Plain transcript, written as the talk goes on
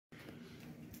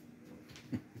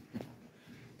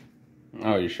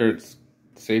Oh, you sure it's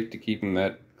safe to keep them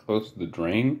that close to the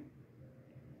drain?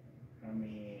 I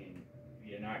mean,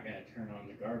 you're not going to turn on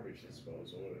the garbage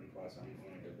disposal, and plus I'm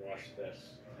going to wash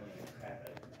this and we'll have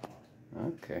it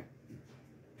on. Okay.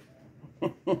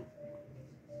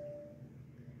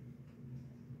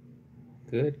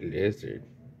 Good lizard.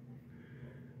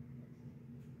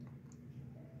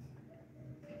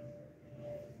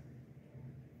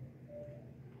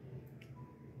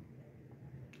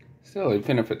 Still,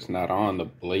 even if it's not on, the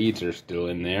blades are still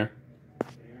in there.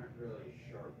 They aren't really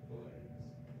sharp blades.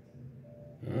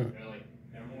 Huh. Really,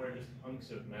 they're more just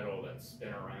hunks of metal that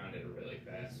spin around at a really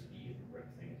fast speed and rip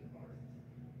things apart.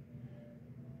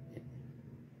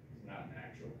 It's not an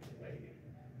actual blade.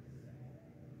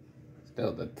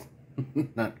 Still, that's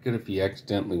not good if he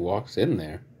accidentally walks in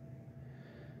there.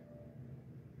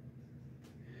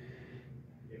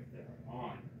 If they're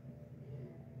on,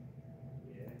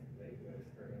 yeah, they could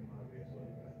hurt him, obviously,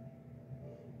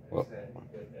 but Well, I said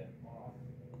with them off,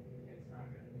 it's not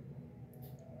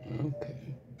going to. okay.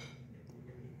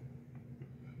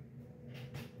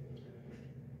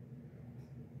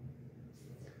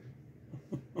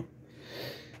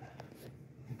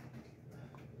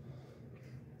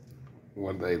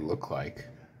 What do they look like?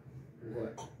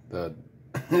 What? The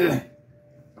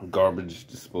garbage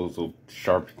disposal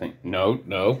sharp thing. No.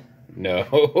 No.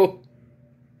 No,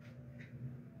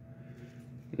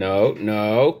 no.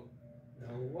 No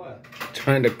what?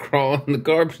 Trying to crawl on the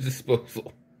garbage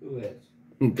disposal. Who is?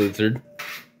 Lizard.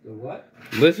 The what?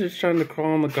 Lizard's trying to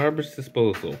crawl on the garbage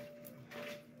disposal.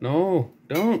 No,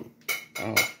 don't.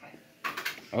 Oh.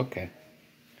 Okay.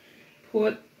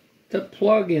 Put the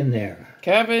plug in there.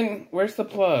 Kevin, where's the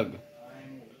plug?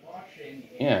 I'm washing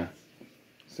it. Yeah.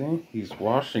 See? He's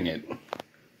washing it.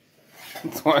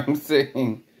 That's why I'm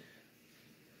saying.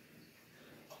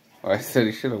 Oh, I said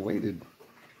he should have waited.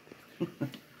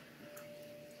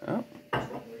 Oh.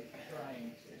 Trying to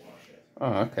wash it.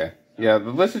 Oh, okay. Yeah, the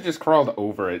lizard just crawled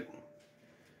over it.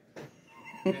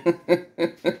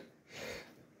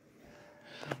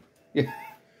 Yeah.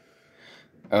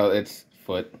 Oh, it's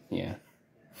foot. Yeah.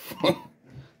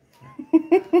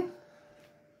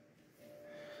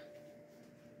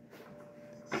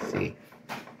 See.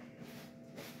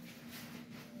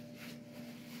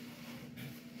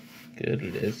 Good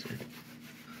lizard.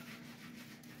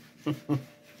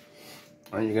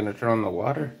 Are you gonna turn on the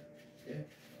water? Yeah.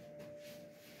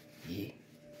 Yeah.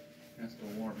 Has to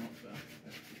warm up though.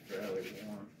 That's fairly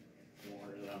warm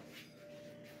water though.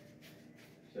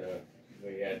 So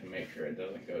we had to make sure it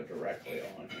doesn't go directly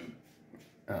on him.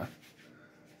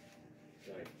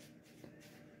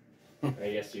 Like,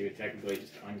 I guess you would technically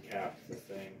just uncap the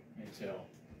thing until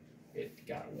it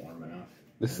got warm enough.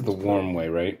 This is the warm way,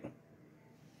 right?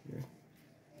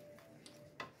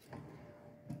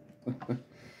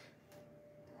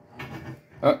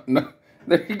 No.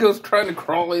 There he goes trying to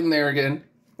crawl in there again.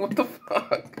 What the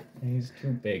fuck? He's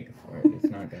too big for it.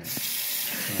 It's not gonna.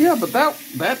 Yeah, but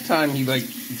that time he like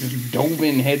just dove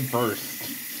in head first.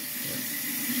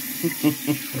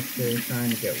 If they're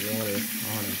trying to get water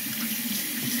on him,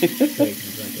 so he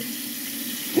can drink it.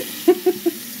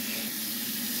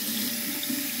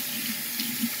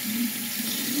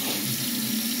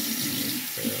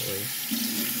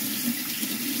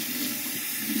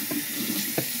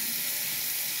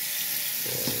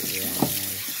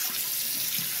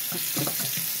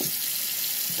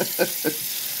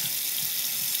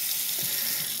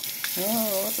 Oh,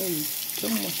 what are you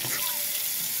doing?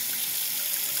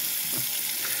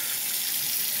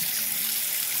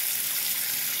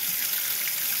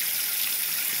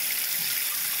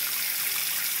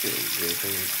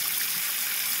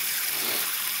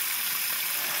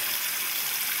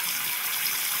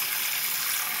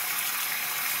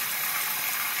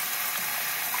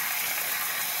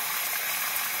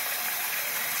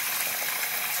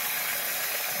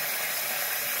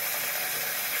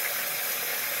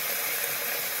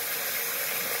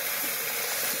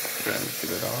 Trying to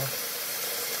get it off.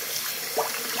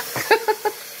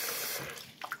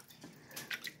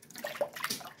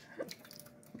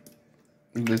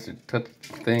 Lizard touched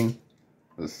the thing,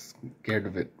 was scared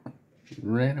of it,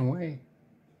 ran away.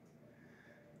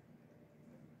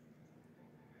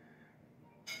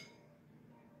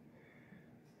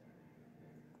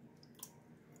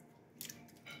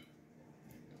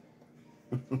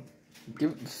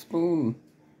 Give it the spoon.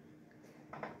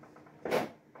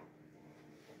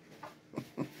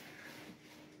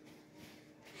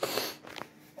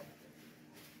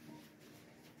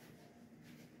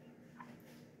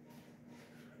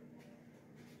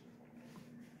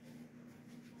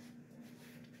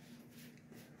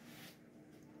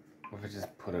 What if I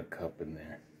just put a cup in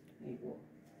there?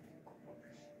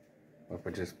 What if I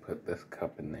just put this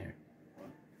cup in there?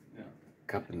 No.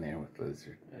 Cup in there with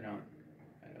lizard. I don't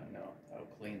know how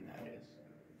clean that is.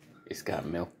 It's got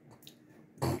milk.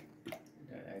 I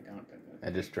don't think I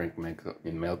just drank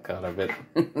milk out of it.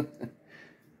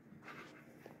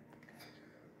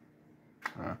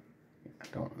 Huh? I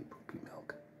don't want poopy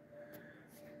milk.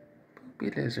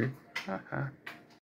 Poopy lizard. Haha.